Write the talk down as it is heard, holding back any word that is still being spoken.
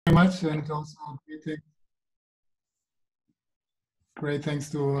Very much, and also great thanks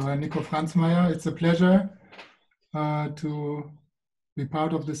to Nico Franzmeier. It's a pleasure to be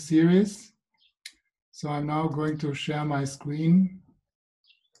part of this series. So I'm now going to share my screen.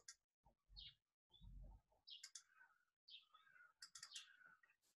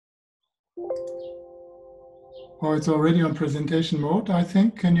 Oh, it's already on presentation mode, I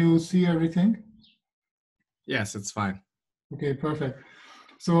think. Can you see everything? Yes, it's fine. Okay, perfect.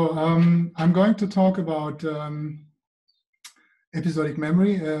 So I'm going to talk about episodic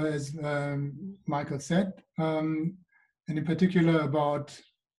memory, as Michael said, and in particular about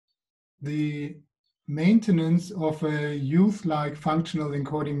the maintenance of a youth-like functional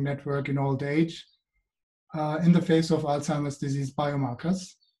encoding network in old age in the face of Alzheimer's disease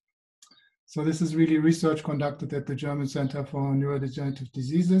biomarkers. So this is really research conducted at the German Center for Neurodegenerative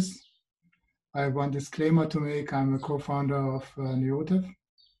Diseases. I have one disclaimer to make. I'm a co-founder of Neotiv.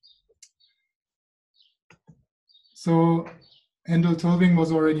 So Emrah Duezel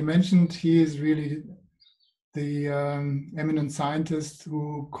was already mentioned. He is really the eminent scientist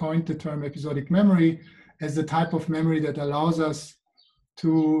who coined the term episodic memory as the type of memory that allows us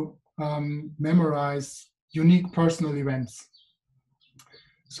to memorize unique personal events.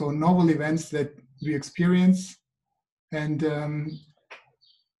 So novel events that we experience, and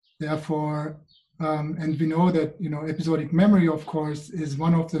therefore, and we know that episodic memory, of course, is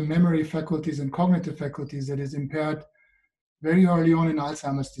one of the memory faculties and cognitive faculties that is impaired very early on in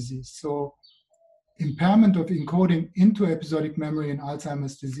Alzheimer's disease. So impairment of encoding into episodic memory in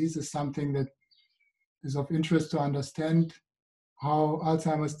Alzheimer's disease is something that is of interest to understand how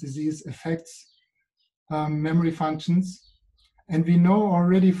Alzheimer's disease affects memory functions. And we know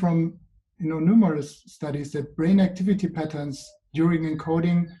already from numerous studies that brain activity patterns during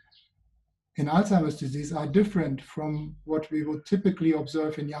encoding in Alzheimer's disease are different from what we would typically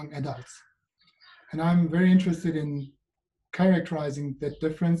observe in young adults. And I'm very interested in characterizing that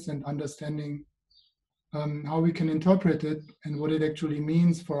difference and understanding how we can interpret it and what it actually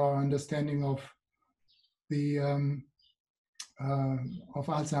means for our understanding of the of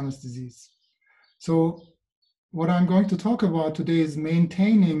Alzheimer's disease. So what I'm going to talk about today is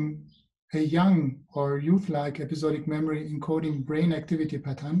maintaining a young or youth-like episodic memory encoding brain activity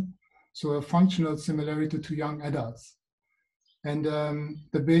pattern, so a functional similarity to young adults. And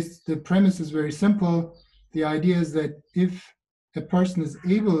the premise is very simple. The idea is that if a person is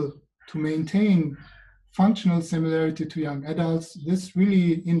able to maintain functional similarity to young adults, this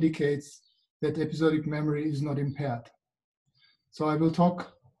really indicates that episodic memory is not impaired. So I will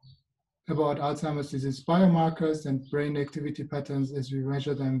talk about Alzheimer's disease biomarkers and brain activity patterns as we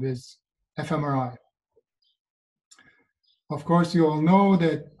measure them with fMRI. Of course, you all know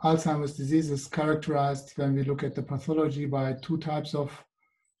that Alzheimer's disease is characterized, when we look at the pathology, by two types of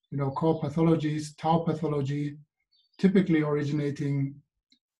core pathologies: tau pathology, typically originating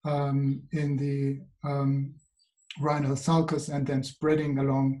in the rhinal sulcus and then spreading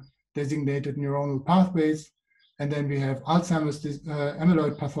along designated neuronal pathways. And then we have Alzheimer's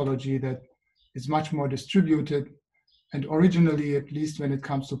amyloid pathology that is much more distributed, and originally, at least when it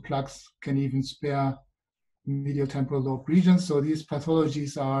comes to plaques, can even spare medial temporal lobe regions. So these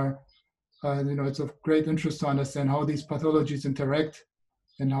pathologies are, it's of great interest to understand how these pathologies interact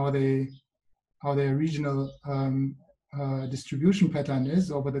and how their regional distribution pattern is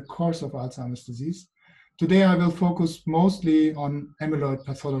over the course of Alzheimer's disease. Today, I will focus mostly on amyloid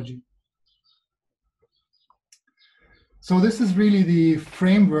pathology. So this is really the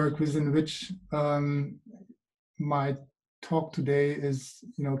framework within which my talk today is,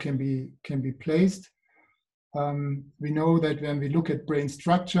 can be placed. We know that when we look at brain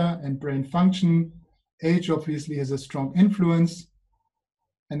structure and brain function, age obviously has a strong influence.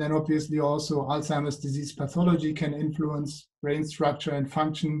 And then obviously also Alzheimer's disease pathology can influence brain structure and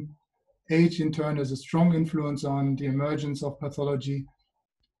function. Age in turn has a strong influence on the emergence of pathology.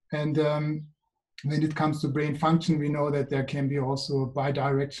 And when it comes to brain function, we know that there can be also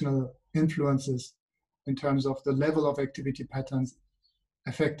bidirectional influences in terms of the level of activity patterns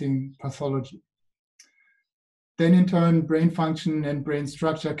affecting pathology. Then in turn, brain function and brain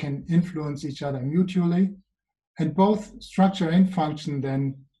structure can influence each other mutually. And both structure and function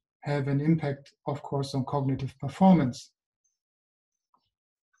then have an impact, of course, on cognitive performance.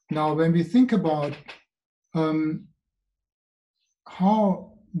 Now, when we think about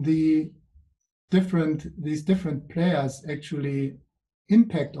how these different players actually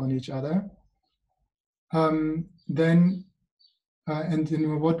impact on each other, what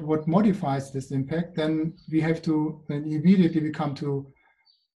modifies this impact, then we have to immediately come to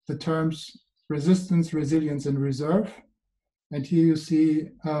the terms resistance, resilience, and reserve. And here you see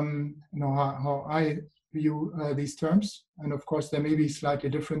how I view these terms. And of course, there may be slightly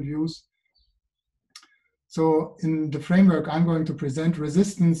different views. So in the framework I'm going to present,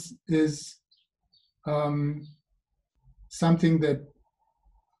 resistance is something that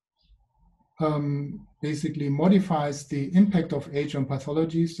basically modifies the impact of age on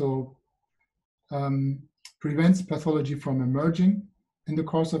pathology, so prevents pathology from emerging in the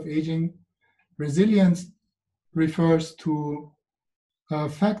course of aging. Resilience refers to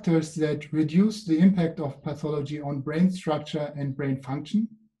factors that reduce the impact of pathology on brain structure and brain function.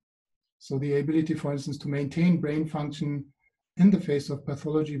 So the ability, for instance, to maintain brain function in the face of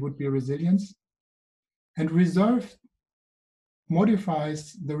pathology would be resilience. And reserve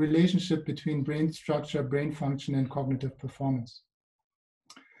modifies the relationship between brain structure, brain function, and cognitive performance.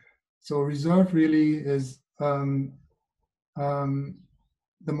 So reserve really is the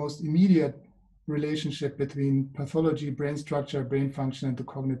most immediate relationship between pathology, brain structure, brain function, and the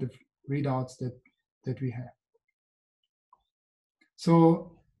cognitive readouts that we have.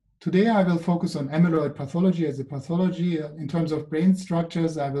 So today I will focus on amyloid pathology as a pathology. In terms of brain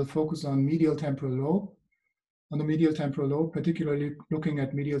structures, I will focus on medial temporal lobe. On the medial temporal lobe, particularly looking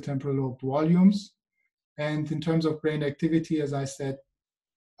at medial temporal lobe volumes. And in terms of brain activity, as I said,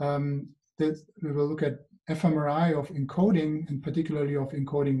 we will look at fMRI of encoding, and particularly of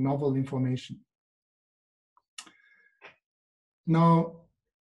encoding novel information. Now,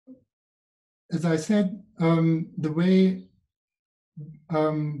 as I said, the way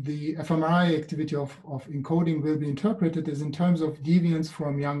the fMRI activity of encoding will be interpreted is in terms of deviance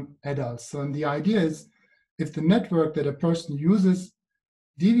from young adults. So and the idea is, if the network that a person uses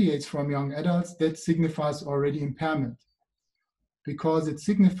deviates from young adults, that signifies already impairment, because it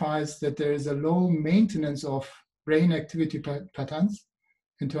signifies that there is a low maintenance of brain activity patterns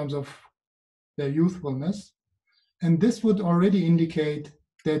in terms of their youthfulness. And this would already indicate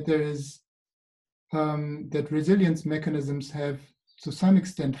that there is that resilience mechanisms have to some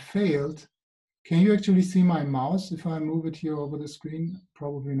extent failed. Can you actually see my mouse if I move it here over the screen?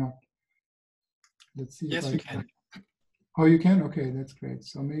 Probably not. Let's see. Yes, if we can. Oh, you can? Okay, that's great.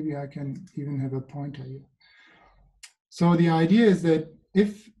 So maybe I can even have a pointer here. So the idea is that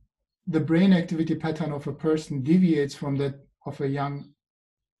if the brain activity pattern of a person deviates from that of a young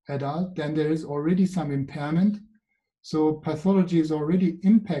adult, then there is already some impairment. So pathology is already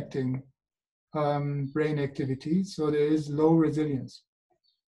impacting brain activity. So there is low resilience.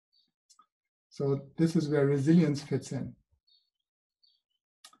 So this is where resilience fits in.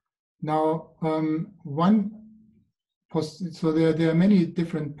 Now, so there are many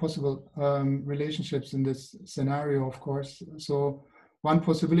different possible relationships in this scenario, of course. So one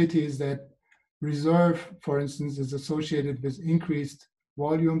possibility is that reserve, for instance, is associated with increased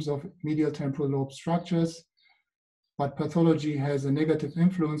volumes of medial temporal lobe structures, but pathology has a negative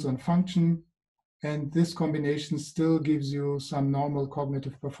influence on function, and this combination still gives you some normal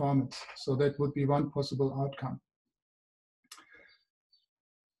cognitive performance. So that would be one possible outcome.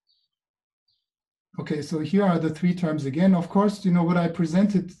 Okay, so here are the three terms again. Of course, what I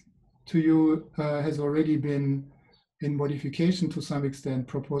presented to you has already been in modification to some extent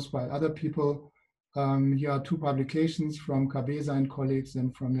proposed by other people. Here are two publications from Cabeza and colleagues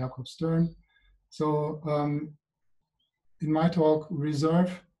and from Jakob Stern. So in my talk,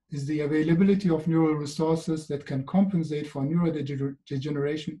 reserve is the availability of neural resources that can compensate for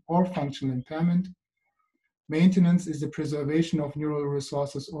neurodegeneration or functional impairment. Maintenance is the preservation of neural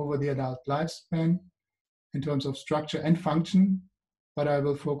resources over the adult lifespan in terms of structure and function, but I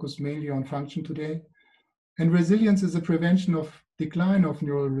will focus mainly on function today. And resilience is the prevention of decline of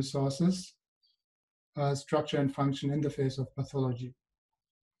neural resources, structure and function in the face of pathology.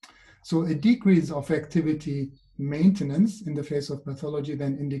 So a decrease of activity maintenance in the face of pathology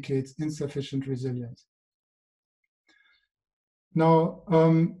then indicates insufficient resilience. Now,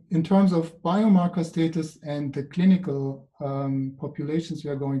 in terms of biomarker status and the clinical populations we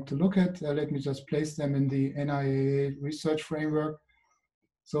are going to look at, let me just place them in the NIAA research framework.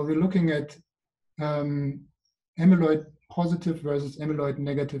 So we're looking at amyloid positive versus amyloid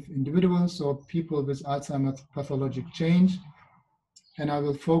negative individuals, so people with Alzheimer's pathologic change. And I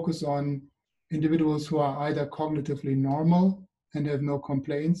will focus on individuals who are either cognitively normal and have no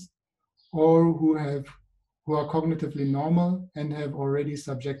complaints, or who are cognitively normal and have already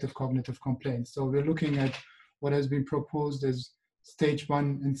subjective cognitive complaints. So we're looking at what has been proposed as stage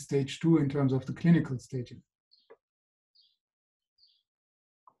 1 and stage 2 in terms of the clinical staging.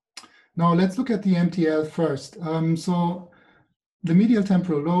 Now let's look at the MTL first. So the medial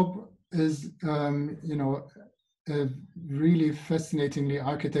temporal lobe is, a really fascinatingly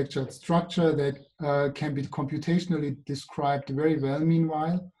architectured structure that can be computationally described very well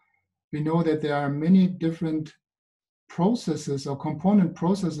meanwhile. We know that there are many different processes or component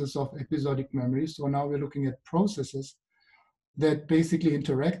processes of episodic memory. So now we're looking at processes that basically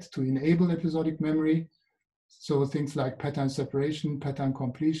interact to enable episodic memory. So things like pattern separation, pattern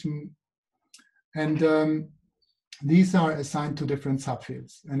completion. And these are assigned to different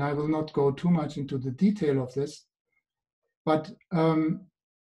subfields. And I will not go too much into the detail of this, but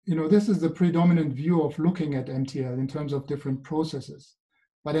this is the predominant view of looking at MTL in terms of different processes.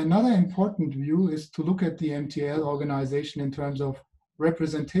 But another important view is to look at the MTL organization in terms of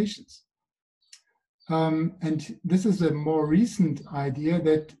representations. And this is a more recent idea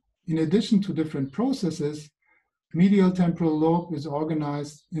that in addition to different processes, medial temporal lobe is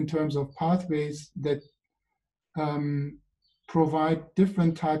organized in terms of pathways that provide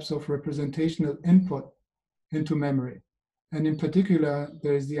different types of representational input into memory. And in particular,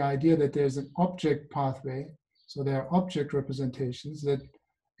 there is the idea that there's an object pathway. So there are object representations that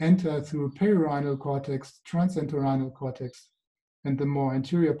enter through perirhinal cortex, transentorhinal cortex, and the more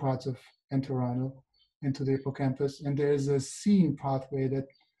anterior parts of entorhinal into the hippocampus. And there is a scene pathway that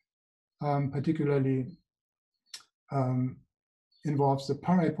particularly involves the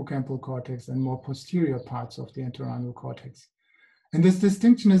parahippocampal cortex and more posterior parts of the entorhinal cortex. And this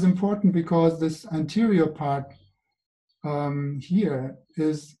distinction is important because this anterior part here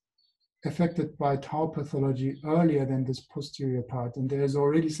is affected by tau pathology earlier than this posterior part. And there is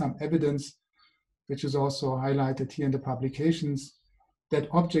already some evidence, which is also highlighted here in the publications, that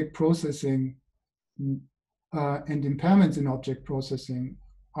object processing and impairments in object processing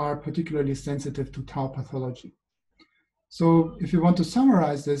are particularly sensitive to tau pathology. So if you want to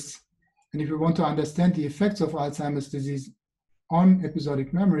summarize this, and if you want to understand the effects of Alzheimer's disease on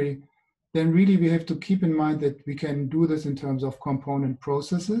episodic memory, then really we have to keep in mind that we can do this in terms of component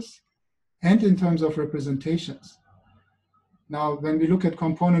processes and in terms of representations. Now, when we look at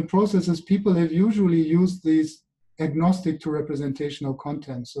component processes, people have usually used these agnostic to representational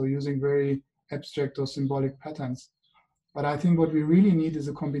content, so using very abstract or symbolic patterns. But I think what we really need is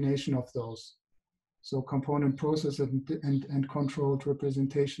a combination of those. So component process and controlled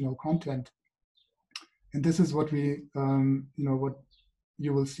representational content. And this is what we, what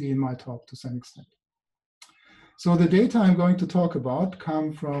you will see in my talk to some extent. So the data I'm going to talk about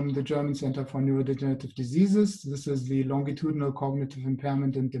come from the German Center for Neurodegenerative Diseases. This is the longitudinal cognitive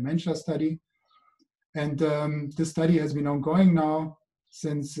impairment and dementia study. And this study has been ongoing now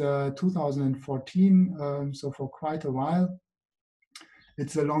since 2014, so for quite a while.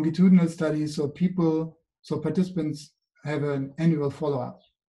 It's a longitudinal study, so participants have an annual follow-up.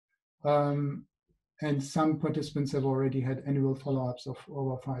 And some participants have already had annual follow-ups of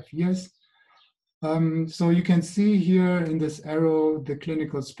over 5 years. So you can see here in this arrow the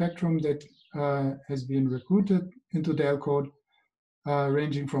clinical spectrum that has been recruited into DELCODE,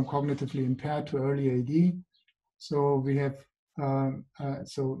 ranging from cognitively impaired to early AD. So we have,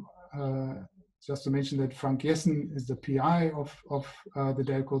 just to mention that Frank Jessen is the PI of the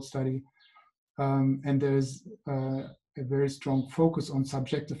DELCODE study. And there's a very strong focus on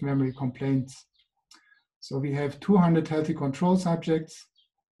subjective memory complaints. So we have 200 healthy control subjects.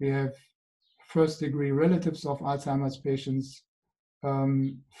 We have first-degree relatives of Alzheimer's patients,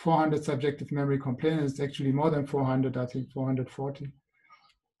 400 subjective memory complainants, actually more than 400, I think 440.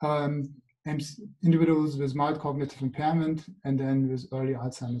 And individuals with mild cognitive impairment, and then with early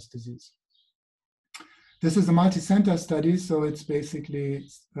Alzheimer's disease. This is a multi-center study, so it's basically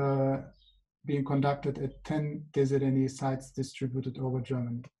being conducted at 10 Desideni sites distributed over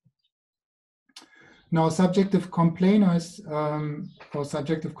Germany. Now, subjective complainers or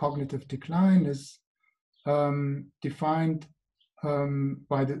subjective cognitive decline is defined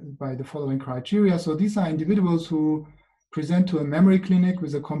by the following criteria. So these are individuals who present to a memory clinic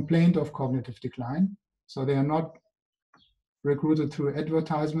with a complaint of cognitive decline. So they are not recruited through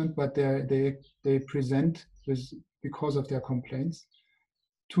advertisement, but they present because of their complaints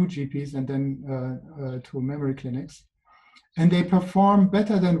to GPs and then to memory clinics. And they perform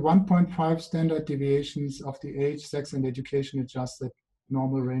better than 1.5 standard deviations of the age, sex, and education adjusted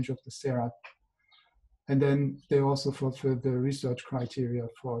normal range of the SERAT. And then they also fulfill the research criteria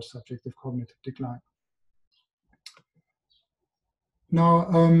for subjective cognitive decline. Now,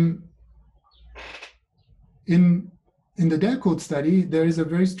 in the DELCODE study, there is a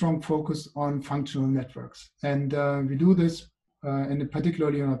very strong focus on functional networks. And we do this, and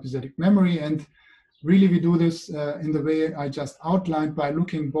particularly on episodic memory. And really, we do this in the way I just outlined by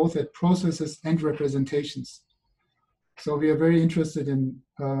looking both at processes and representations. So we are very interested in,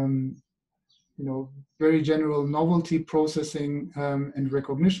 very general novelty processing and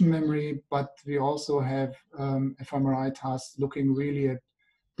recognition memory, but we also have fMRI tasks looking really at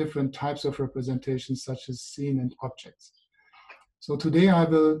different types of representations such as scene and objects. So today I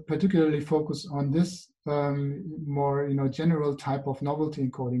will particularly focus on this more general type of novelty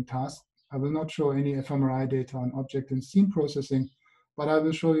encoding task. I will not show any fMRI data on object and scene processing, but I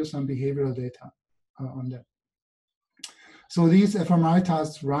will show you some behavioral data on that. So these fMRI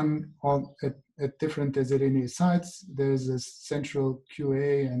tasks run at different designated sites. There's a central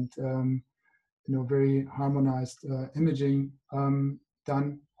QA and very harmonized imaging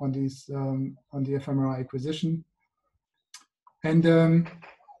done on these on the fMRI acquisition. And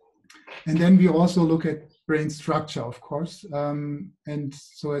then we also look at brain structure, of course. And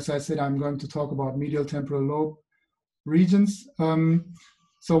so, as I said, I'm going to talk about medial temporal lobe regions.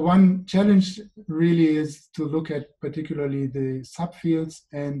 So one challenge really is to look at particularly the subfields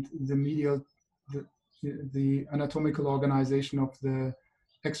and the medial, the anatomical organization of the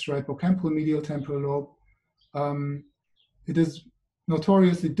extra-hippocampal medial temporal lobe. It is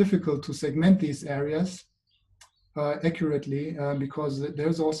notoriously difficult to segment these areas accurately because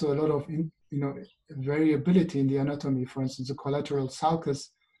there's also a lot of variability in the anatomy. For instance, the collateral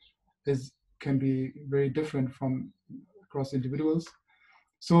sulcus can be very different from across individuals.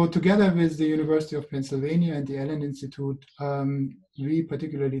 So together with the University of Pennsylvania and the Allen Institute, we,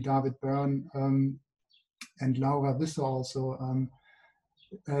 particularly David B.R.A.I.N and Laura Visser also,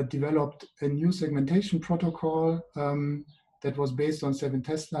 developed a new segmentation protocol that was based on 7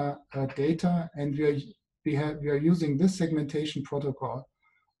 Tesla data, and we are using this segmentation protocol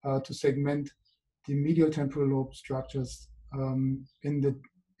to segment the medial temporal lobe structures in the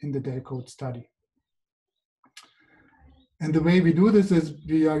DELCODE study. And the way we do this is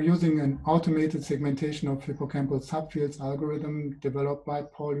we are using an automated segmentation of hippocampal subfields algorithm developed by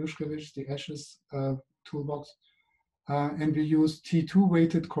Paul Yushkevich, the ASHES toolbox. And we use T2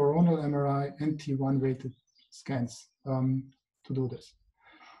 weighted coronal MRI and T1 weighted scans to do this.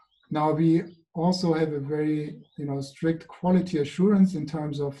 Now we also have a very strict quality assurance in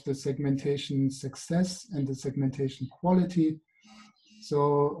terms of the segmentation success and the segmentation quality.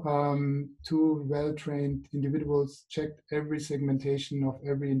 So 2 well-trained individuals checked every segmentation of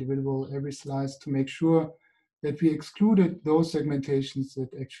every individual, every slice, to make sure that we excluded those segmentations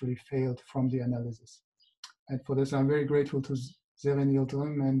that actually failed from the analysis. And for this, I'm very grateful to Zeren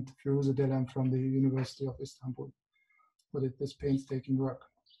Yildirim and Firuze Delam from the University of Istanbul for this painstaking work.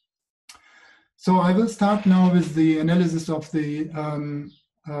 So I will start now with the analysis of the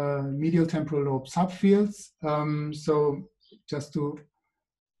medial temporal lobe subfields. So just to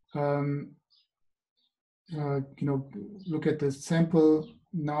look at the sample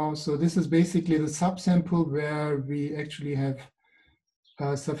now. So this is basically the subsample where we actually have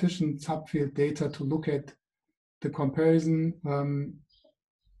sufficient subfield data to look at the comparison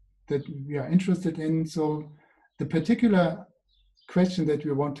that we are interested in. So the particular question that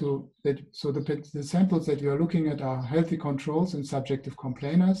we want to, so the samples that we are looking at are healthy controls and subjective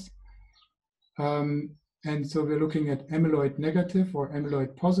complainers. And so we're looking at amyloid negative or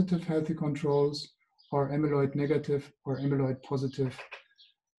amyloid positive healthy controls, or amyloid negative or amyloid positive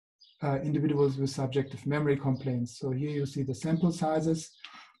individuals with subjective memory complaints. So here you see the sample sizes.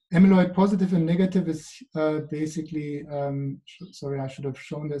 Amyloid positive and negative is basically, sorry, I should have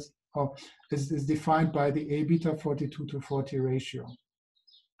shown this, is defined by the A beta 42/40 ratio.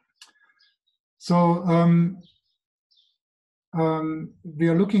 So we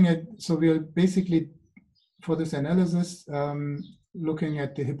are looking at, so we are basically, for this analysis, looking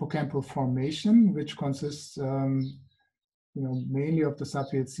at the hippocampal formation, which consists mainly of the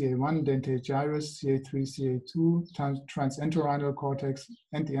subfield CA1, dentate gyrus, CA3, CA2, transentorhinal cortex,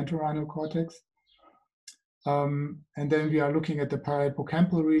 and the entorhinal cortex. And then we are looking at the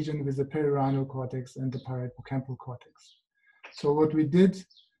parahippocampal region with the perirhinal cortex and the parahippocampal cortex. So what we did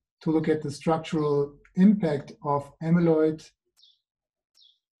to look at the structural impact of amyloid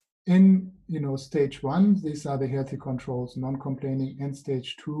in stage 1, these are the healthy controls, non-complaining, and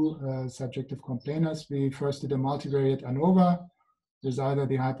stage 2, subjective complainers. We first did a multivariate ANOVA with either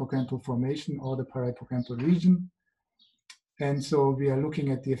the hippocampal formation or the parahippocampal region. And so we are looking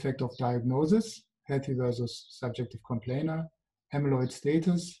at the effect of diagnosis, healthy versus subjective complainer, amyloid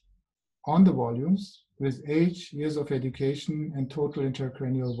status on the volumes with age, years of education, and total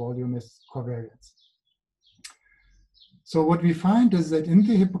intracranial volume is covariance. So what we find is that in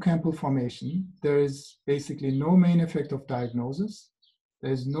the hippocampal formation, there is basically no main effect of diagnosis.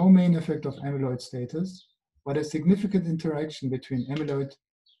 There is no main effect of amyloid status, but a significant interaction between amyloid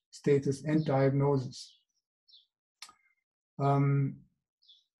status and diagnosis.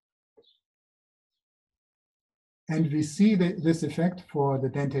 And we see this effect for the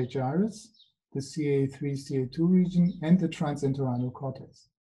dentate gyrus, the CA3, CA2 region, and the transentorhinal cortex.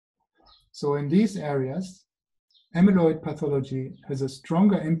 So in these areas, amyloid pathology has a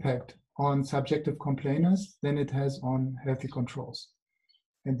stronger impact on subjective complainers than it has on healthy controls.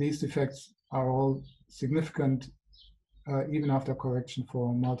 And these effects are all significant even after correction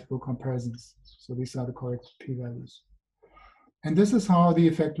for multiple comparisons. So these are the correct p-values. And this is how the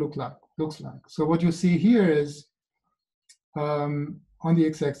effect looks like. So what you see here is on the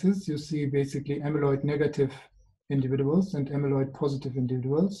x-axis, you see basically amyloid negative individuals and amyloid positive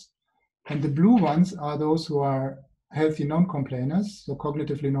individuals. And the blue ones are those who are healthy non-complainers, so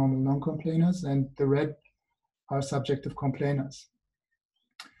cognitively normal non-complainers, and the red are subjective complainers.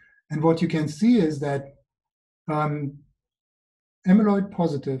 And what you can see is that amyloid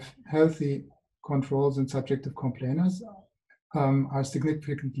positive healthy controls and subjective complainers are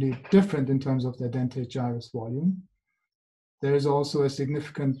significantly different in terms of their dentate gyrus volume. There is also a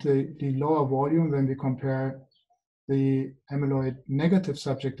significantly lower volume when we compare the amyloid negative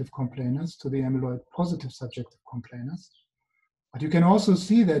subjective complainers to the amyloid positive subjective complainers. But you can also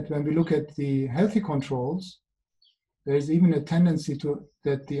see that when we look at the healthy controls, there is even a tendency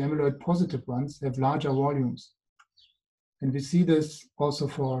that the amyloid positive ones have larger volumes. And we see this also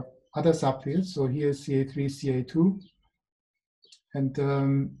for other subfields. So here is CA3, CA2.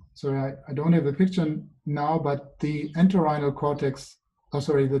 And sorry, I don't have a picture now, but the entorhinal cortex, the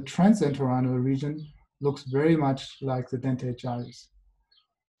transentorhinal region looks very much like the dentate gyrus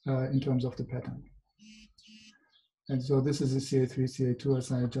in terms of the pattern. And so this is a CA3, CA2,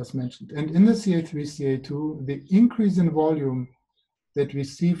 as I just mentioned. And in the CA3, CA2, the increase in volume that we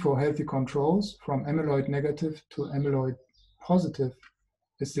see for healthy controls from amyloid negative to amyloid positive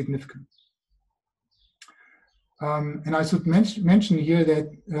is significant. And I should mention here that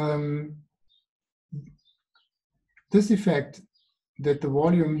this effect, that the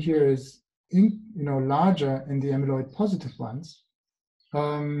volume here is larger in the amyloid positive ones,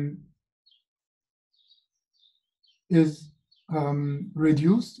 is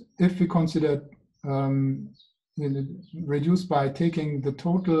reduced if we consider reduced by taking the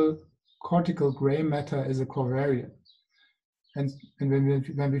total cortical gray matter as a covariate. And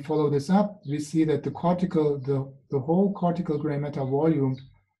when we follow this up, we see that the whole cortical gray matter volume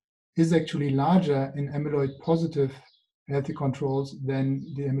is actually larger in amyloid positive healthy controls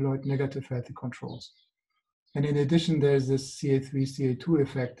than the amyloid negative healthy controls. And in addition, there's this CA3, CA2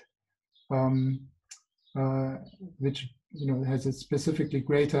 effect, which has a specifically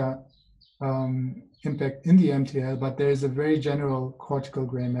greater impact in the MTL, but there is a very general cortical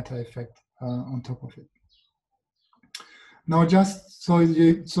gray matter effect on top of it. Now, just so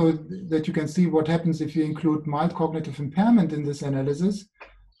that you can see what happens if you include mild cognitive impairment in this analysis,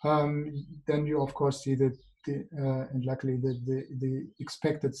 then you of course see that and luckily the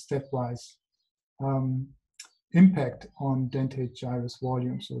expected stepwise impact on dentate gyrus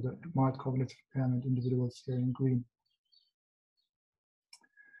volume, so the mild cognitive impairment individuals here in green.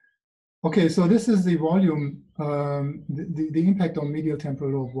 Okay, so this is the volume, the impact on medial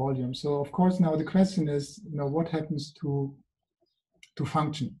temporal lobe volume. So of course now the question is, what happens to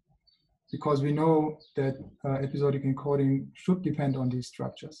function? Because we know that episodic encoding should depend on these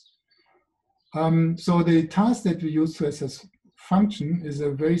structures. So the task that we use to assess function is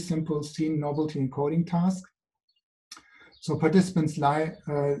a very simple scene novelty encoding task. So participants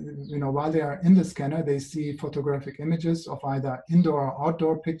while they are in the scanner, they see photographic images of either indoor or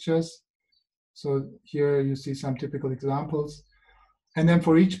outdoor pictures. So here you see some typical examples. And then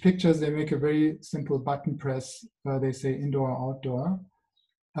for each picture, they make a very simple button press. They say indoor or outdoor.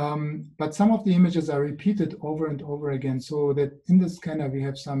 But some of the images are repeated over and over again, so that in the scanner we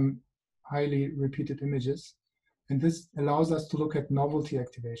have some highly repeated images. And this allows us to look at novelty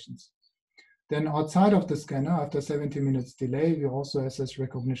activations. Then outside of the scanner, after 70 minutes delay, we also assess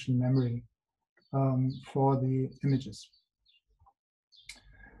recognition memory for the images.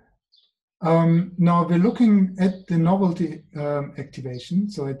 Now we're looking at the novelty activation,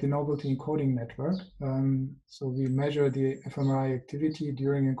 so at the novelty encoding network. So we measure the fMRI activity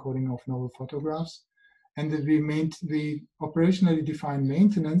during encoding of novel photographs, and we operationally define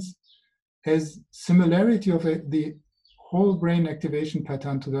maintenance as similarity of the whole brain activation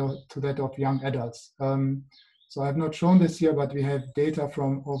pattern to that of young adults. So I've not shown this here, but we have data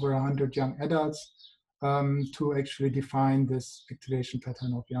from over 100 young adults to actually define this activation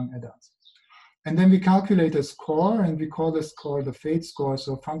pattern of young adults. And then we calculate a score, and we call the score the FATE score,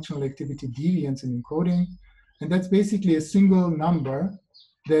 so functional activity deviance in encoding. And that's basically a single number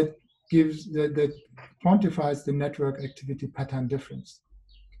that quantifies the network activity pattern difference.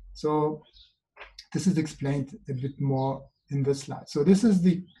 So This is explained a bit more in this slide. So this is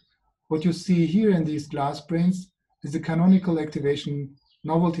what you see here in these glass brains is the canonical activation,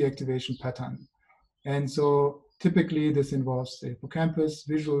 novelty activation pattern. And so typically this involves the hippocampus,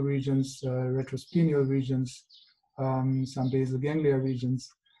 visual regions, retrospinal regions, some basal ganglia regions,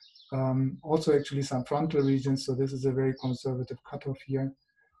 also actually some frontal regions. So this is a very conservative cutoff here.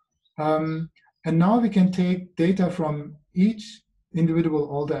 And now we can take data from each individual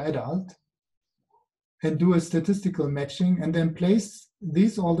older adult and do a statistical matching and then place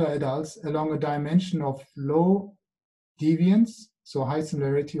these older adults along a dimension of low deviance, so high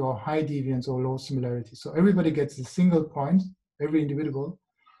similarity, or high deviance or low similarity. So everybody gets a single point, every individual,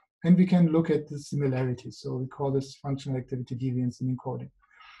 and we can look at the similarities. So we call this functional activity deviance in encoding.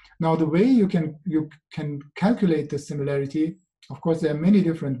 Now the way you can calculate the similarity, of course there are many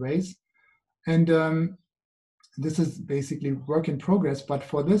different ways, and this is basically work in progress, but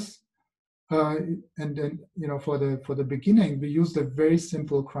for this, and then for the beginning, we used a very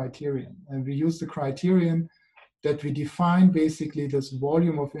simple criterion, and we use the criterion that we define basically this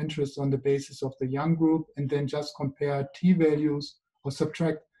volume of interest on the basis of the young group, and then just compare t-values or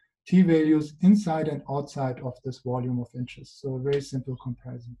subtract t-values inside and outside of this volume of interest. So a very simple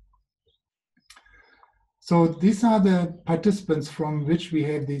comparison. So these are the participants from which we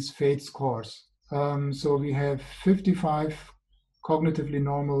have these FATE scores. So we have 55 cognitively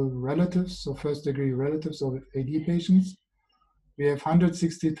normal relatives, so first degree relatives of AD patients. We have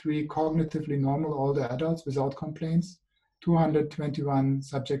 163 cognitively normal older adults without complaints, 221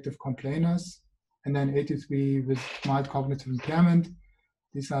 subjective complainers, and then 83 with mild cognitive impairment.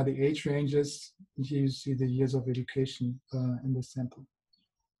 These are the age ranges. Here you see the years of education in the sample.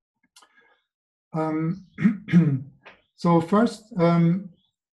 So first,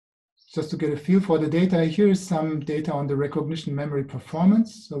 just to get a feel for the data, here is some data on the recognition memory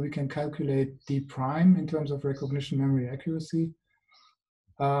performance. So we can calculate B.R.A.I.N in terms of recognition memory accuracy.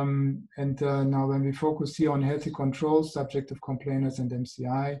 Now when we focus here on healthy controls, subjective complainers, and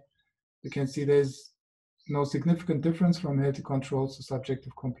MCI, we can see there's no significant difference from healthy controls to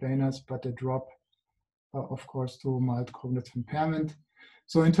subjective complainers, but a drop, of course, to mild cognitive impairment.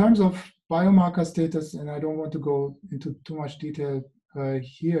 So in terms of biomarker status, and I don't want to go into too much detail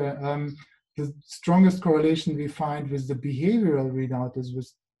here, the strongest correlation we find with the behavioral readout is with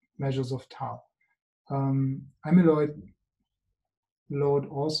measures of tau. Amyloid load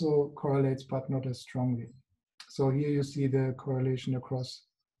also correlates, but not as strongly. So here you see the correlation across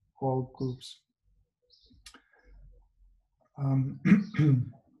all groups.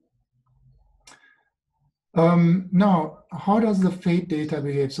 Now, how does the FATE data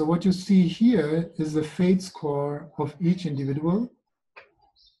behave? So what you see here is the FATE score of each individual.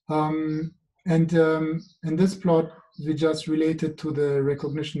 In this plot, we just related to the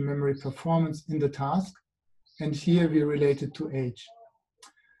recognition memory performance in the task. And here we related to age.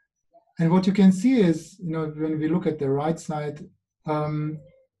 And what you can see is, when we look at the right side,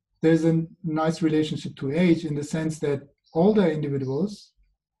 there's a nice relationship to age in the sense that older individuals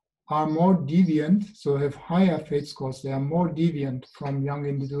are more deviant, so have higher FATE scores. They are more deviant from young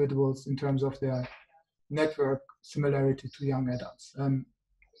individuals in terms of their network similarity to young adults.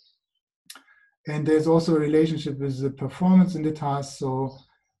 And there's also a relationship with the performance in the task. So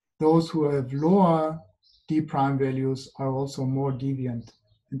those who have lower D' values are also more deviant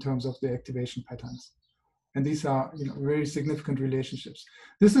in terms of the activation patterns. And these are very significant relationships.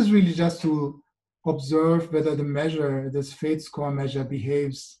 This is really just to observe whether the measure, this FATE score measure,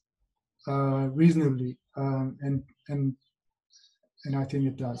 behaves reasonably, and I think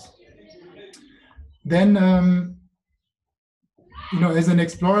it does. Then, as an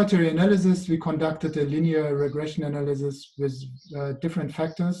exploratory analysis, we conducted a linear regression analysis with different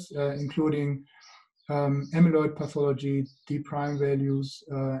factors, including amyloid pathology, D' values,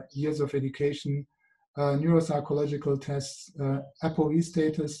 years of education, neuropsychological tests, ApoE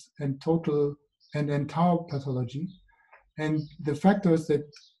status, and total and tau pathology. And the factors that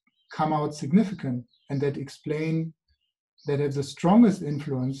come out significant and that explain, that have the strongest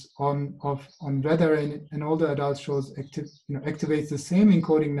influence on whether an older adult shows activates the same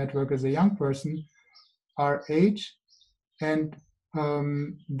encoding network as a young person are age and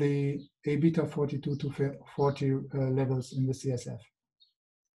the A beta 42 to 40 levels in the CSF.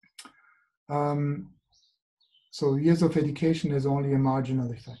 So years of education has only a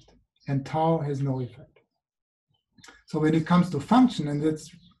marginal effect, and tau has no effect. So when it comes to function, and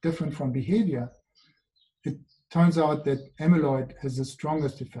that's different from behavior, it turns out that amyloid has the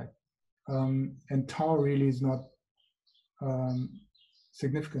strongest effect, and tau really is not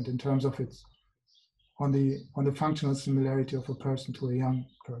significant in terms of its on the functional similarity of a person to a young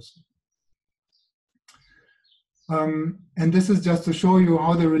person. And this is just to show you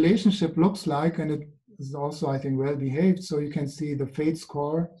how the relationship looks like, and it is also, I think, well behaved. So you can see the fate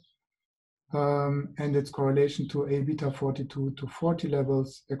score and its correlation to A beta 42 to 40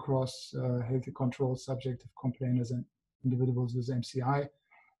 levels across healthy control, subjective complainers, and individuals with MCI.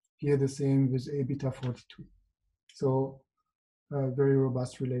 Here the same with A beta 42. So a very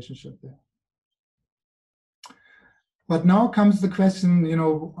robust relationship there. But now comes the question,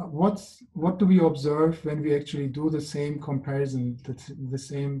 what do we observe when we actually do the same comparison, the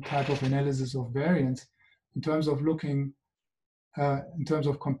same type of analysis of variance in terms of looking, in terms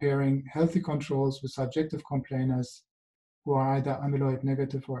of comparing healthy controls with subjective complainers who are either amyloid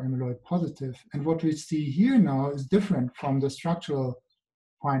negative or amyloid positive. And what we see here now is different from the structural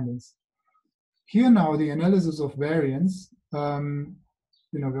findings. Here now, the analysis of variance,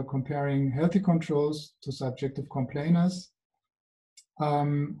 we're comparing healthy controls to subjective complainers.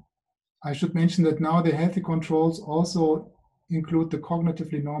 I should mention that now the healthy controls also include the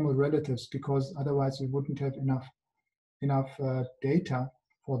cognitively normal relatives, because otherwise we wouldn't have enough data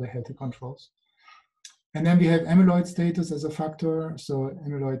for the healthy controls. And then we have amyloid status as a factor, so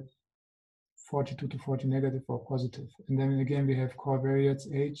amyloid 42 to 40 negative or positive. And then again, we have covariates,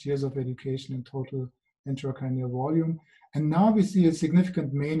 age, years of education, and total intracranial volume. And now we see a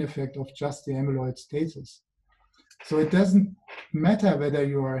significant main effect of just the amyloid status. So it doesn't matter whether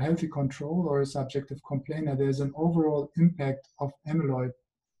you are a healthy control or a subjective complainer, there's an overall impact of amyloid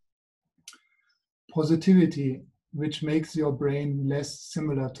positivity, which makes your brain less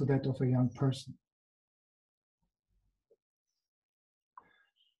similar to that of a young person.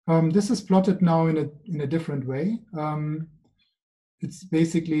 This is plotted now in a different way. It's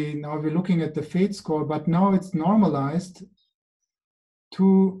basically, now we're looking at the fate score, but now it's normalized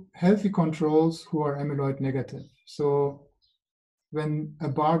to healthy controls who are amyloid negative. So when a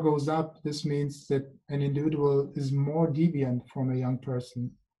bar goes up, this means that an individual is more deviant from a young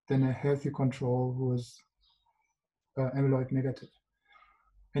person than a healthy control who is amyloid negative.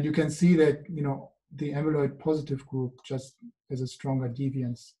 And you can see that, the amyloid positive group just has a stronger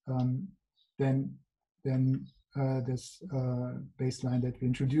deviance than this baseline that we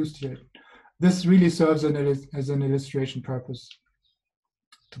introduced here. This really serves as an illustration purpose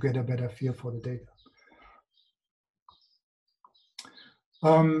to get a better feel for the data.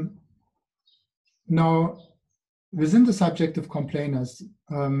 Now, within the subjective complainers,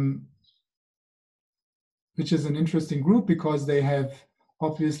 which is an interesting group because they have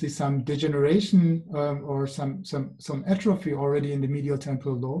obviously some degeneration or some atrophy already in the medial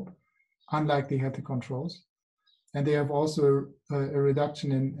temporal lobe, unlike the healthy controls. And they have also a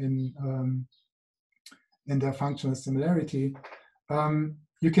reduction in their functional similarity.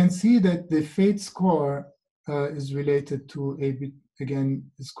 You can see that the fate score is related to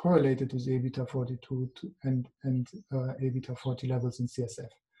is correlated with A beta 42 and A beta 40 levels in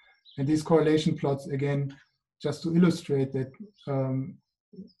CSF. And these correlation plots, again, just to illustrate that,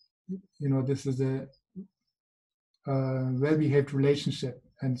 this is a well-behaved relationship.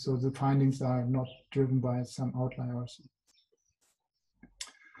 And so the findings are not driven by some outliers.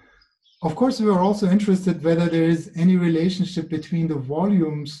 Of course, we are also interested whether there is any relationship between the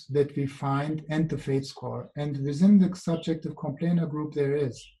volumes that we find and the fate score. And within the subjective complainer group, there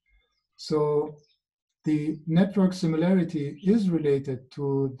is. So the network similarity is related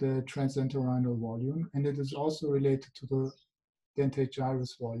to the transentorhinal volume, and it is also related to the dentate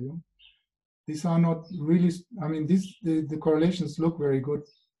gyrus volume. These are not really, the correlations look very good.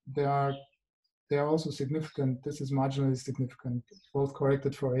 They are also significant. This is marginally significant, both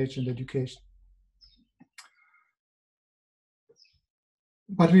corrected for age and education.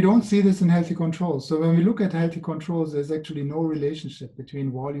 But we don't see this in healthy controls. So when we look at healthy controls, there's actually no relationship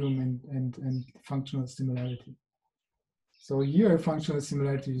between volume and functional similarity. So here, functional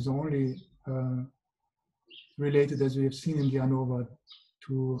similarity is only related, as we have seen in the ANOVA,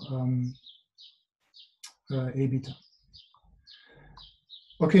 to A beta.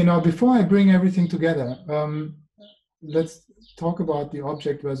 Okay, now before I bring everything together, let's talk about the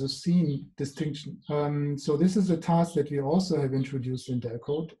object versus scene distinction. So this is a task that we also have introduced in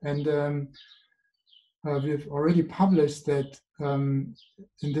ENCODE, and we've already published that in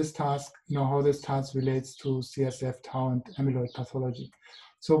this task, how this task relates to CSF, tau, and amyloid pathology.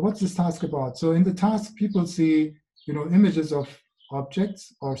 So what's this task about? So in the task, people see, images of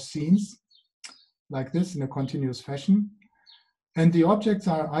objects or scenes like this in a continuous fashion. And the objects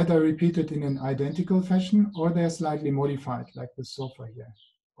are either repeated in an identical fashion or they're slightly modified, like the sofa here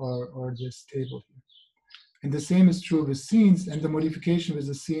or this table here. And the same is true with scenes, and the modification with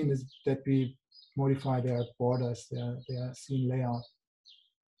the scene is that we modify their borders, their scene layout.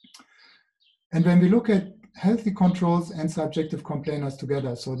 And when we look at healthy controls and subjective complainers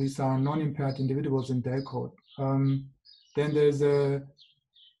together, so these are non-impaired individuals in DEL code, then there's a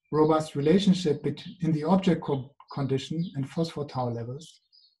robust relationship in the object condition and phospho-tau levels,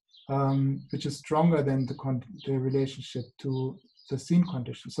 which is stronger than the relationship to the scene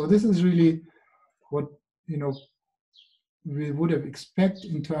condition. So this is really what we would have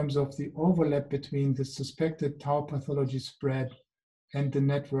expected in terms of the overlap between the suspected tau pathology spread and the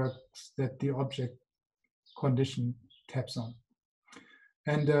networks that the object condition taps on.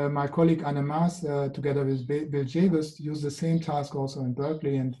 And my colleague Anne Maas, together with B.R.A.I.N, used the same task also in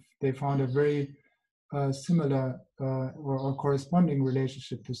Berkeley, and they found a very similar or corresponding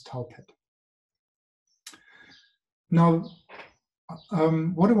relationship with tau PET. Now,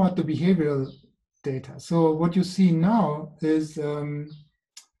 what about the behavioral data? So what you see now is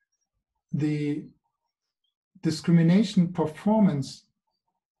the discrimination performance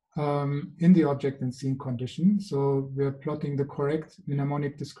in the object and scene condition. So we're plotting the correct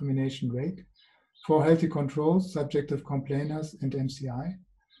mnemonic discrimination rate for healthy controls, subjective complainers, and MCI.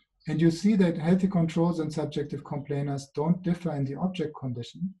 And you see that healthy controls and subjective complainers don't differ in the object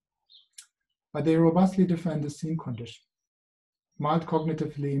condition, but they robustly differ in the scene condition. Mild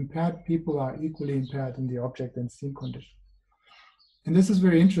cognitively impaired people are equally impaired in the object and scene condition. And this is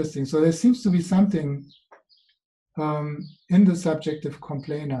very interesting. So there seems to be something in the subjective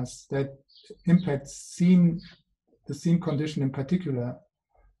complainers that impacts the scene condition in particular.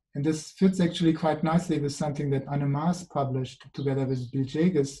 And this fits actually quite nicely with something that Anne Maas published together with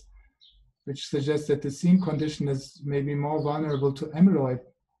B.R.A.I.N, which suggests that the scene condition is maybe more vulnerable to amyloid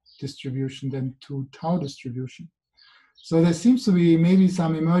distribution than to tau distribution. So there seems to be maybe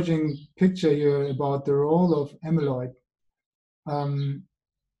some emerging picture here about the role of amyloid and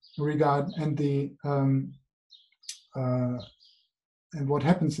what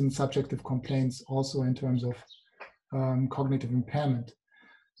happens in subjective complaints also in terms of cognitive impairment.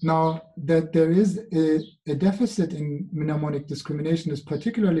 Now, that there is a deficit in mnemonic discrimination is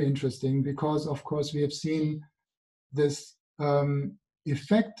particularly interesting because, of course, we have seen this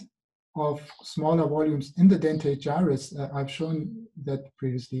effect of smaller volumes in the dentate gyrus. I've shown that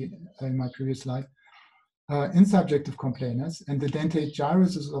previously in my previous slide, in subjective complainers. And the dentate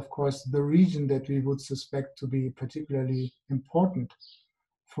gyrus is, of course, the region that we would suspect to be particularly important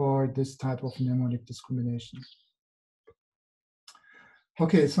for this type of mnemonic discrimination.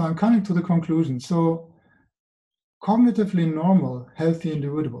 Okay, so I'm coming to the conclusion. So cognitively normal, healthy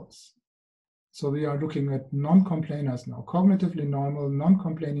individuals. So we are looking at non-complainers now, cognitively normal,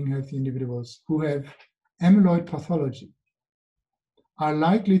 non-complaining healthy individuals who have amyloid pathology are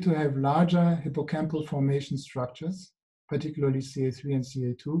likely to have larger hippocampal formation structures, particularly CA3 and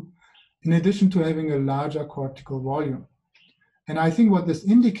CA2, in addition to having a larger cortical volume. And I think what this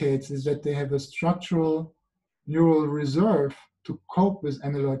indicates is that they have a structural neural reserve to cope with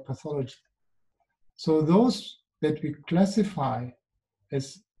amyloid pathology. So those that we classify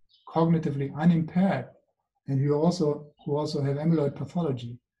as cognitively unimpaired and who also have amyloid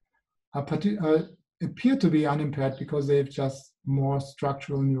pathology appear to be unimpaired because they have just more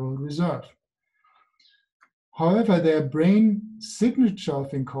structural neural reserve. However, their brain signature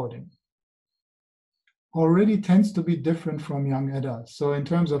of encoding already tends to be different from young adults. So in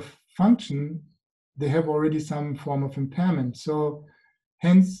terms of function, they have already some form of impairment. So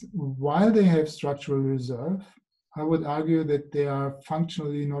hence, while they have structural reserve, I would argue that they are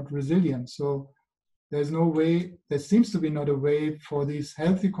functionally not resilient. So there's no way, there seems to be not a way for these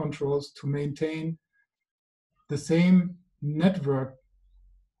healthy controls to maintain the same network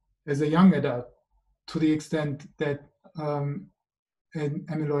as a young adult to the extent that an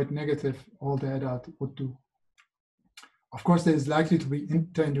amyloid negative older adult would do. Of course, there is likely to be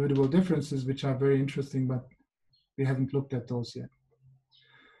inter-individual differences, which are very interesting, but we haven't looked at those yet.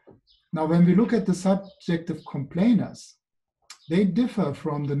 Now, when we look at the subjective complainers, they differ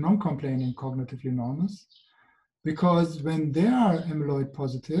from the non-complaining cognitively normals because when they are amyloid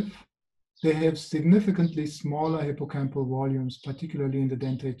positive, they have significantly smaller hippocampal volumes, particularly in the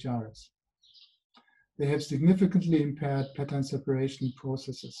dentate gyrus. They have significantly impaired pattern separation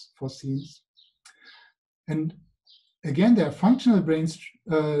processes for scenes. And again, their functional brain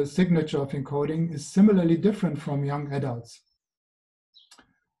signature of encoding is similarly different from young adults,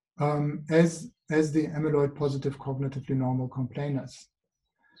 as the amyloid positive cognitively normal complainers.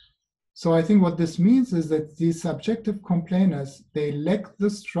 So I think what this means is that these subjective complainers, they lack the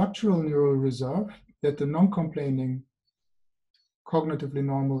structural neural reserve that the non-complaining cognitively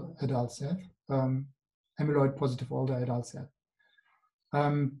normal adults have, amyloid positive older adults have.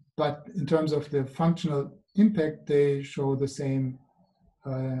 But in terms of the functional impact, they show the same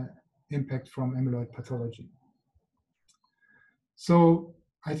impact from amyloid pathology. So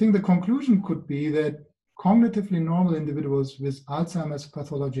I think the conclusion could be that cognitively normal individuals with Alzheimer's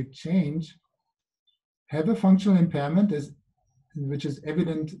pathologic change have a functional impairment which is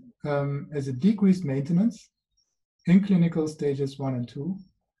evident as a decreased maintenance in clinical stages 1 and 2,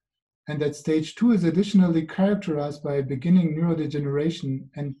 and that stage 2 is additionally characterized by beginning neurodegeneration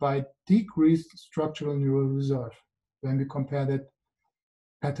and by decreased structural neural reserve when we compare that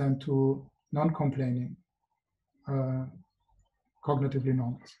pattern to non-complaining cognitively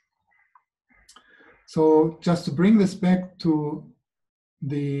normals. So just to bring this back to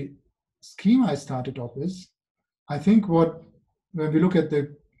the scheme I started off with, I think when we look at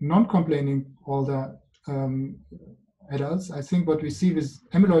the non-complaining older adults, I think what we see with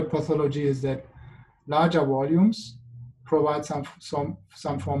amyloid pathology is that larger volumes provide some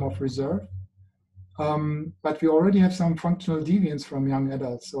form of reserve, but we already have some functional deviance from young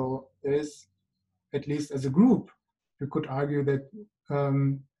adults. So there is, at least as a group, you could argue that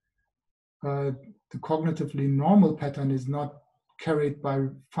the cognitively normal pattern is not carried by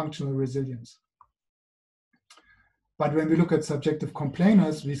functional resilience. But when we look at subjective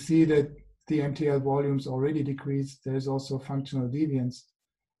complainers, we see that the MTL volumes already decreased. There is also functional deviance.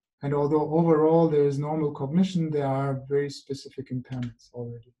 And although overall there is normal cognition, there are very specific impairments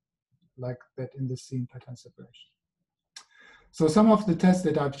already, like that in the scene pattern separation. So some of the tests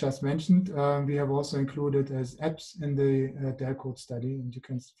that I've just mentioned, we have also included as apps in the DELCODE study, and you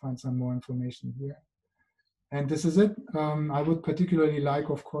can find some more information here. And this is it. I would particularly like,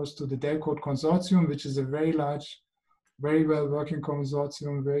 of course, to the DELCODE consortium, which is a very large, very well working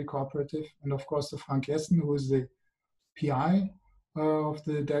consortium, very cooperative, and of course to Frank Jessen, who is the PI of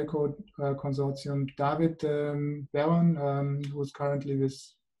the DELCODE consortium, David B.R.A.I.N, who is currently with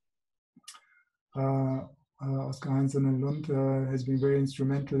Oskar Hansen and Lund, has been very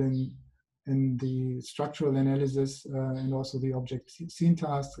instrumental in the structural analysis and also the object scene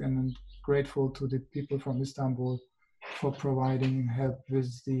task, and I'm grateful to the people from Istanbul for providing help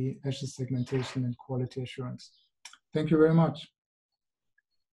with the ASHES segmentation and quality assurance. Thank you very much.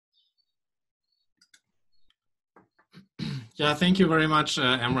 Yeah, thank you very much,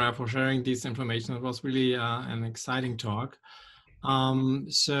 Emrah, for sharing this information. It was really an exciting talk.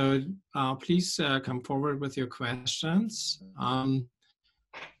 So please come forward with your questions.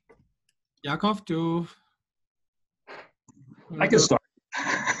 Yakov, I can start.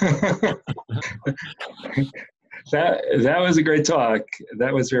 that was a great talk.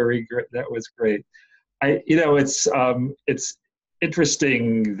 That was very great. That was great. It's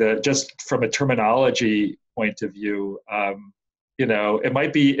interesting that just from a terminology point of view, it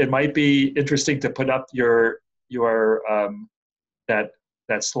might be interesting to put up your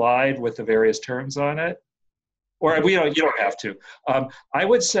that slide with the various terms on it, or you don't have to. I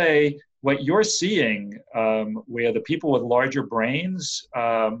would say what you're seeing, where the people with larger brains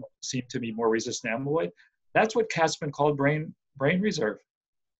seem to be more resistant to amyloid, that's what Katzman called brain reserve.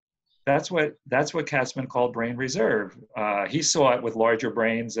 That's what Katzman called brain reserve. He saw it with larger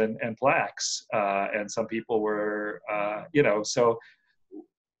brains and plaques, and some people were, so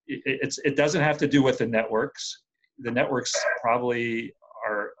it doesn't have to do with the networks. The networks probably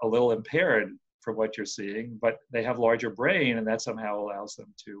are a little impaired from what you're seeing, but they have larger brain, and that somehow allows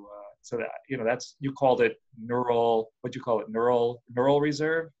them to. So that that's, you called it neural. What do you call it? Neural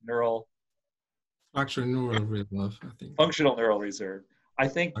reserve. Functional neural reserve, I think. Functional neural reserve. I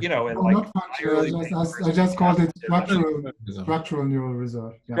think not functional. I just called it structural neural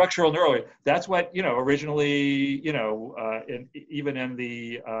reserve. Yeah. Structural neural. That's what originally. Even in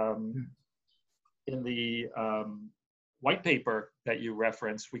the white paper that you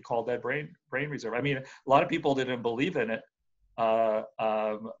referenced, we called that brain reserve. I mean, a lot of people didn't believe in it, but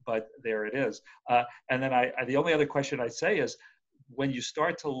there it is. And then the only other question I say is, when you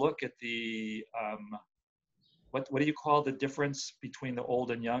start to look at the what do you call the difference between the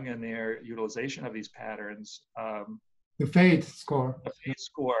old and young and their utilization of these patterns? The FADE score. The FADE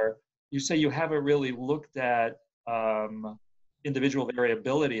score. You say you haven't really looked at individual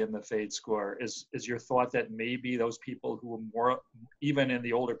variability in the FADE score. Is your thought that maybe those people who are more, even in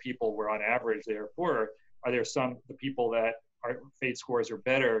the older people, were on average they are poorer? Are there the people that are FADE scores are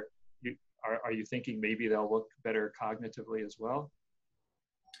better? Are you thinking maybe they'll look better cognitively as well?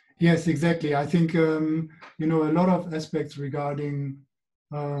 Yes, exactly. I think a lot of aspects regarding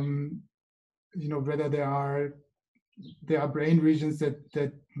whether there are brain regions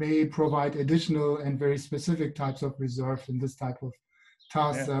that may provide additional and very specific types of reserve in this type of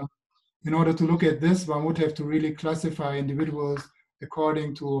task. Yeah. In order to look at this, one would have to really classify individuals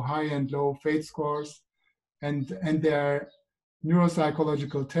according to high and low FADE scores and their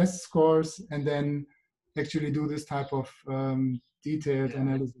neuropsychological test scores, and then actually do this type of detailed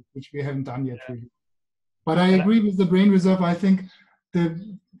analysis, which we haven't done yet really. But I agree with the brain reserve. I think the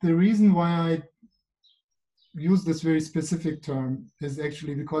reason why I use this very specific term is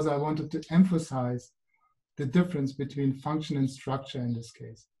actually because I wanted to emphasize the difference between function and structure in this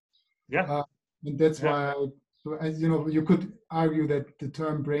case. Yeah. And that's why as you know, you could argue that the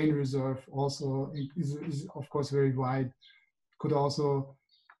term brain reserve also is of course very wide. Could also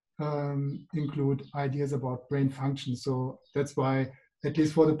include ideas about brain function. So that's why, at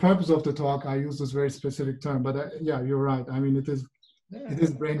least for the purpose of the talk, I use this very specific term. But yeah, you're right. I mean, it is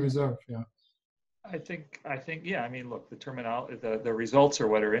brain reserve. Yeah. I think, yeah, I mean, look, the terminology, the results are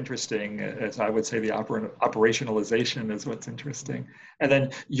what are interesting. As I would say, the operationalization is what's interesting. And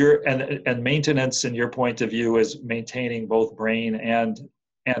then and maintenance, in your point of view, is maintaining both brain and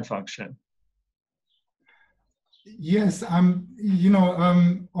function. Yes, you know,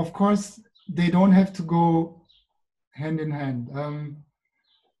 of course, they don't have to go hand in hand.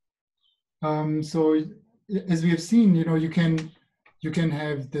 So as we have seen, you know, you can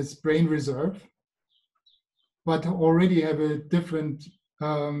have this brain reserve, but already have a different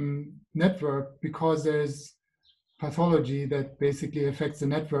network because there's pathology that basically affects the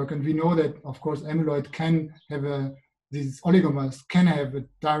network. And we know that, of course, amyloid can have these oligomers can have a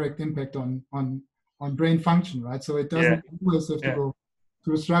direct impact on brain function, right? So it doesn't always have to go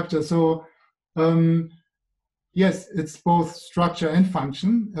through structure. So yes, it's both structure and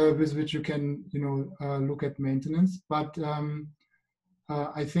function with which you can, you know, look at maintenance. But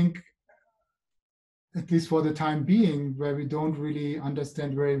I think, at least for the time being, where we don't really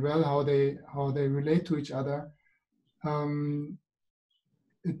understand very well how they relate to each other,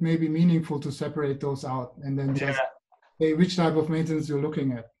 it may be meaningful to separate those out and then just say which type of maintenance you're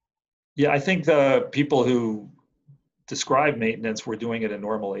looking at. Yeah, I think the people who describe maintenance were doing it in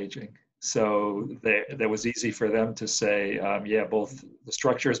normal aging. So that was easy for them to say, yeah, both the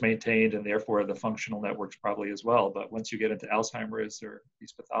structure is maintained and therefore the functional networks probably as well. But once you get into Alzheimer's or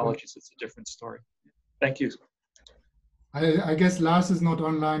these pathologies, it's a different story. Thank you. I guess Lars is not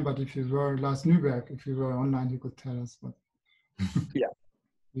online, but if you were, Lars Newberg, if you were online, you could tell us what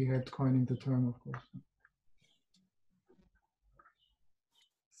we had coining the term, of course.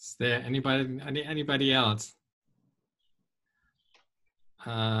 Is there anybody else?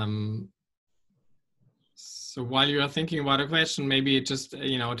 So while you are thinking about a question, maybe just,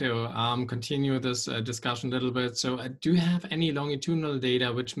 you know, to continue this discussion a little bit. So do you have any longitudinal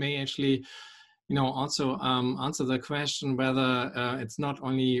data which may actually, you know, also answer the question whether it's not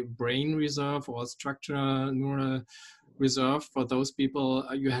only brain reserve or structural neural reserve for those people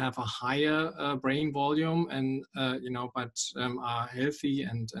you have a higher brain volume and you know, but are healthy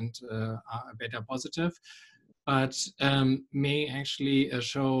and are beta positive, but may actually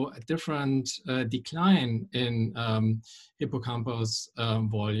show a different decline in hippocampus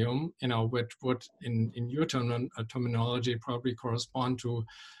volume, you know, which would in your terminology probably correspond to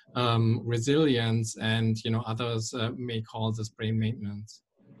resilience, and, you know, others may call this brain maintenance.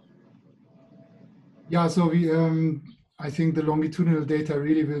 Yeah, so we, I think the longitudinal data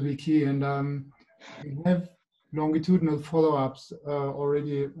really will be key, and we have longitudinal follow-ups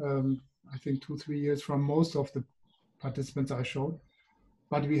already, I think 2-3 years from most of the participants I showed,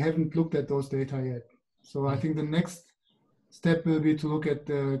 but we haven't looked at those data yet. So I think the next step will be to look at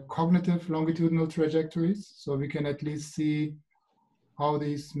the cognitive longitudinal trajectories, so we can at least see how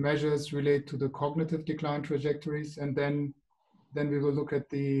these measures relate to the cognitive decline trajectories, and then we will look at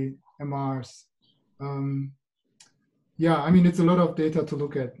the MRs. Yeah, I mean, it's a lot of data to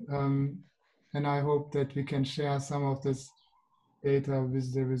look at, and I hope that we can share some of this data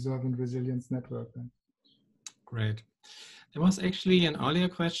with the Reserve and Resilience Network then. Great. There was actually an earlier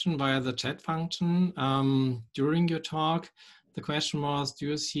question via the chat function during your talk. The question was, do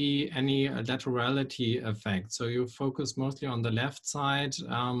you see any laterality effect? So you focus mostly on the left side,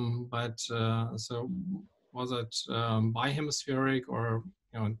 but so was it bihemispheric, or,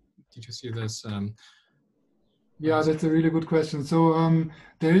 you know, did you see this? Yeah, that's a really good question. So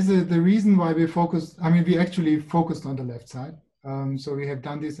there is the reason why we focused, I mean, we actually focused on the left side. So we have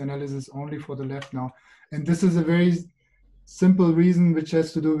done this analysis only for the left now. And this is a very simple reason, which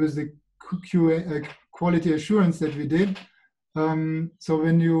has to do with the quality assurance that we did. So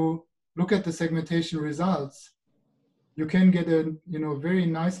when you look at the segmentation results, you can get a, you know, very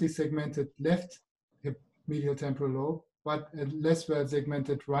nicely segmented left hip medial temporal lobe, but a less well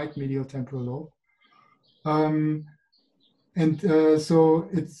segmented right medial temporal lobe. So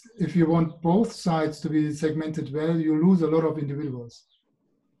it's, if you want both sides to be segmented well, you lose a lot of individuals.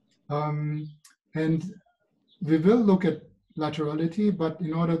 And we will look at laterality, but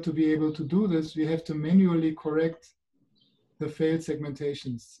in order to be able to do this, we have to manually correct the failed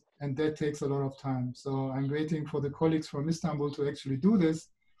segmentations, and that takes a lot of time. So I'm waiting for the colleagues from Istanbul to actually do this,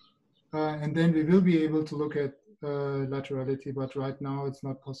 and then we will be able to look at laterality, but right now it's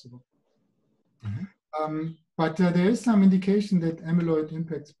not possible. But there is some indication that amyloid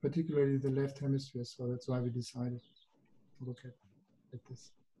impacts particularly the left hemisphere, so that's why we decided to look at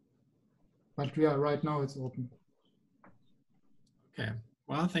this. But yeah, right now it's open. Okay,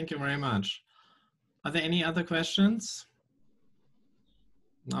 well, thank you very much. Are there any other questions?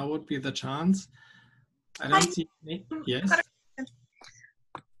 Now would be the chance. I don't see any. Yes.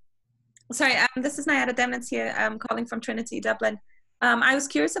 Sorry, this is Nayada Demnitz here. I'm calling from Trinity, Dublin. I was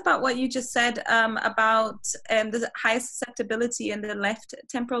curious about what you just said about the high susceptibility in the left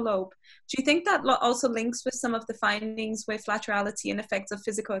temporal lobe. Do you think that also links with some of the findings with laterality and effects of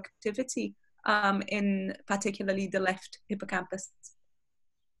physical activity in particularly the left hippocampus?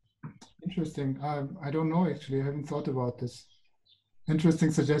 Interesting. I don't know, actually. I haven't thought about this. Interesting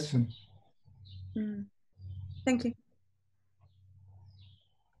suggestion. Thank you.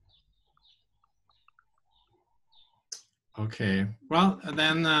 Okay. Well,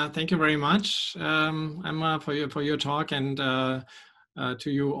 then thank you very much, Emma, for your talk, and to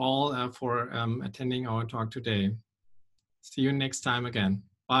you all for attending our talk today. See you next time again.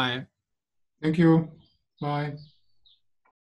 Bye. Thank you. Bye.